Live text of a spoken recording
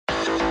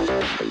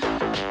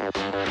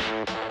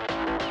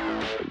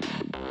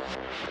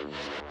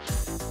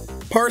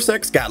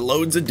Parsec's got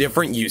loads of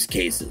different use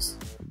cases,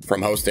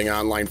 from hosting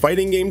online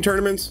fighting game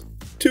tournaments,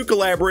 to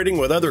collaborating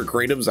with other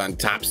creatives on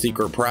top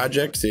secret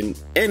projects in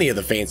any of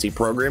the fancy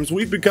programs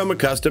we've become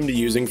accustomed to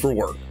using for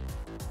work.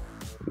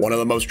 One of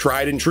the most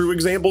tried and true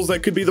examples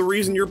that could be the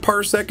reason you're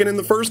Parsecing in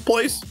the first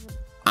place?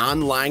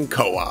 Online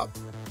co-op.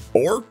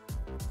 Or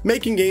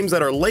making games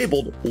that are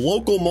labeled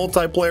local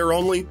multiplayer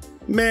only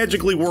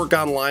magically work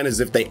online as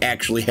if they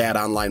actually had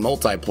online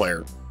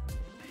multiplayer.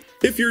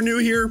 If you're new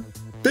here,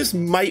 this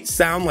might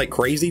sound like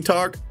crazy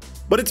talk,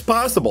 but it's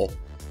possible,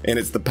 and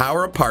it's the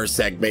power of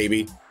Parsec,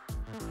 baby.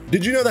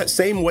 Did you know that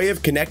same way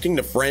of connecting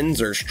to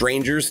friends or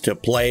strangers to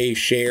play,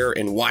 share,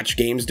 and watch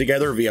games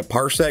together via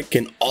Parsec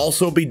can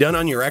also be done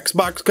on your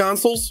Xbox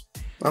consoles?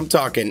 I'm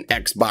talking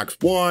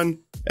Xbox One,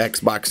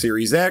 Xbox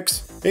Series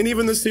X, and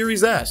even the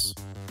Series S.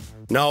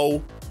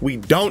 No, we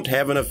don't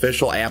have an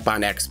official app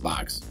on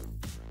Xbox.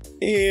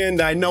 And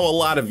I know a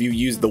lot of you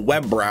use the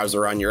web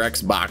browser on your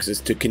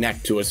Xboxes to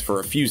connect to us for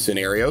a few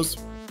scenarios.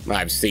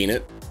 I've seen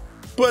it.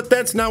 But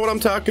that's not what I'm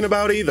talking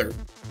about either.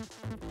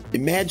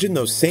 Imagine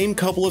those same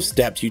couple of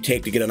steps you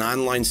take to get an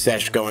online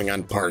sesh going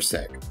on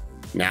Parsec.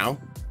 Now,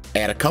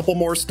 add a couple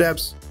more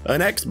steps,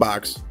 an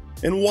Xbox,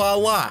 and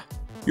voila!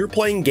 You're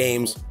playing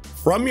games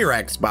from your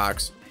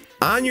Xbox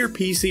on your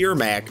PC or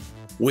Mac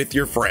with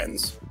your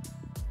friends.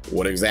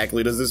 What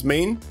exactly does this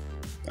mean?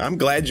 I'm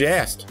glad you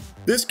asked.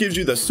 This gives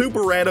you the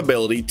super rad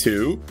ability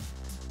to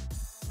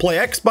play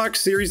Xbox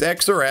Series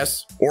X or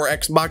S or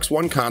Xbox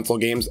One console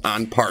games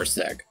on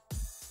Parsec.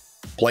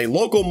 Play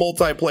local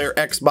multiplayer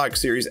Xbox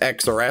Series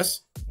X or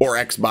S or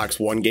Xbox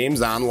One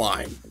games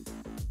online.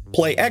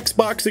 Play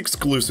Xbox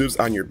exclusives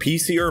on your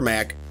PC or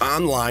Mac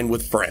online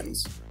with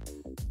friends.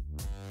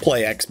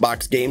 Play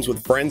Xbox games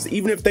with friends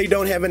even if they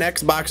don't have an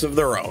Xbox of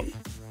their own.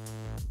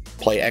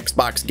 Play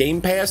Xbox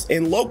Game Pass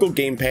and local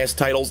Game Pass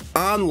titles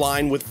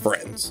online with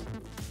friends.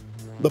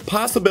 The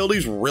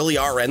possibilities really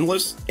are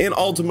endless and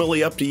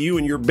ultimately up to you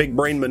and your big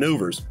brain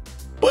maneuvers,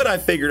 but I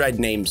figured I'd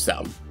name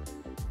some.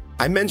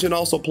 I mentioned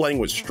also playing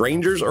with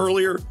strangers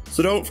earlier,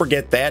 so don't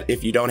forget that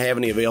if you don't have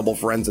any available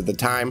friends at the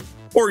time,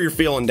 or you're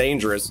feeling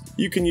dangerous,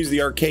 you can use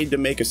the arcade to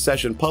make a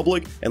session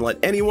public and let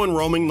anyone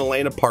roaming the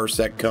land of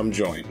Parsec come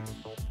join.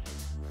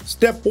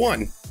 Step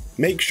 1.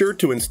 Make sure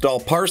to install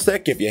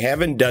Parsec if you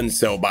haven't done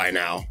so by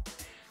now.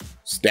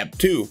 Step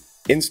 2.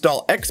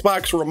 Install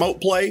Xbox Remote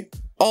Play,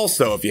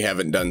 also if you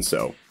haven't done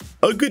so.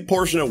 A good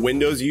portion of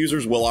Windows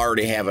users will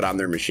already have it on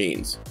their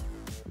machines.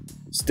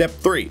 Step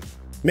 3.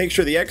 Make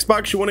sure the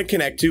Xbox you want to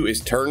connect to is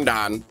turned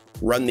on,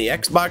 run the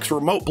Xbox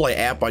Remote Play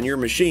app on your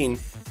machine,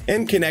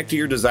 and connect to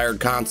your desired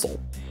console.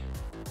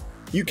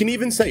 You can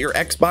even set your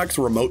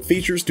Xbox remote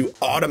features to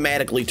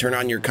automatically turn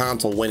on your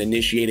console when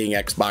initiating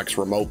Xbox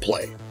Remote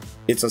Play.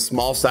 It's a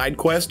small side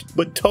quest,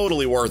 but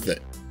totally worth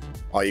it.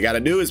 All you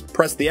gotta do is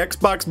press the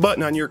Xbox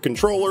button on your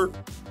controller,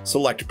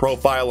 select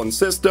Profile and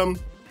System,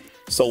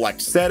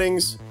 select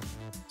Settings,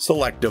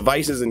 select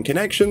Devices and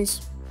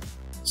Connections,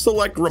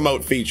 select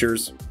Remote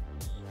Features.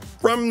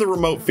 From the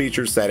Remote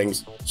Features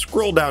settings,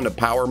 scroll down to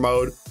Power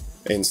Mode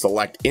and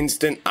select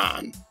Instant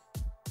On.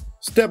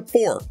 Step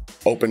 4.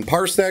 Open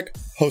Parsec,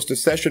 host a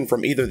session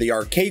from either the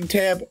Arcade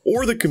tab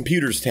or the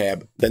Computers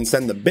tab, then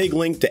send the big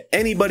link to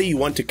anybody you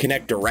want to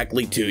connect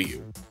directly to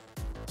you.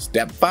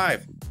 Step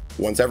 5.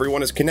 Once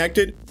everyone is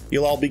connected,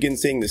 you'll all begin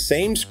seeing the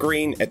same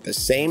screen at the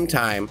same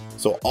time,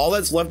 so all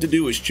that's left to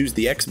do is choose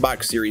the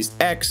Xbox Series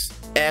X,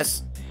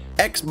 S,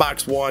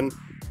 Xbox One,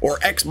 or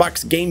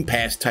Xbox Game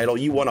Pass title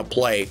you want to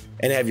play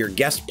and have your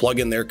guest plug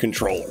in their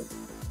controller.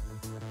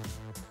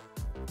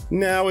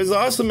 Now, as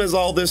awesome as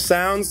all this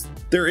sounds,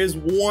 there is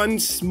one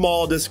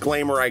small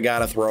disclaimer I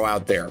gotta throw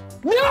out there.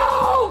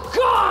 No,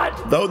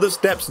 God! Though the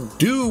steps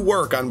do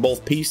work on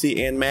both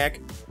PC and Mac,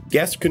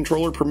 guest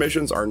controller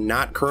permissions are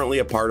not currently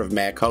a part of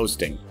Mac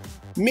hosting.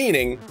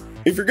 Meaning,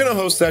 if you're gonna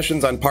host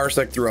sessions on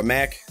Parsec through a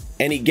Mac,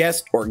 any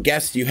guest or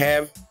guests you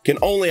have can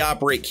only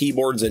operate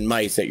keyboards and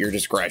mice at your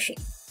discretion.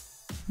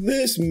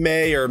 This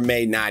may or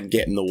may not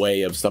get in the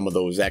way of some of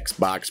those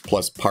Xbox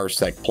plus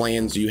Parsec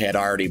plans you had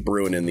already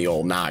brewing in the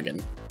old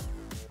noggin.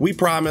 We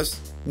promise,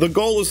 the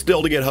goal is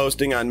still to get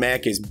hosting on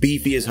Mac as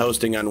beefy as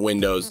hosting on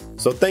Windows,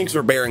 so thanks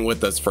for bearing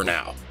with us for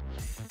now.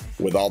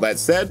 With all that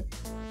said,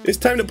 it's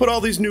time to put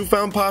all these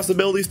newfound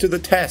possibilities to the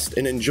test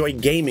and enjoy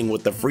gaming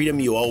with the freedom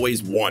you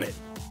always wanted.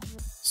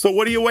 So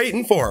what are you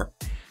waiting for?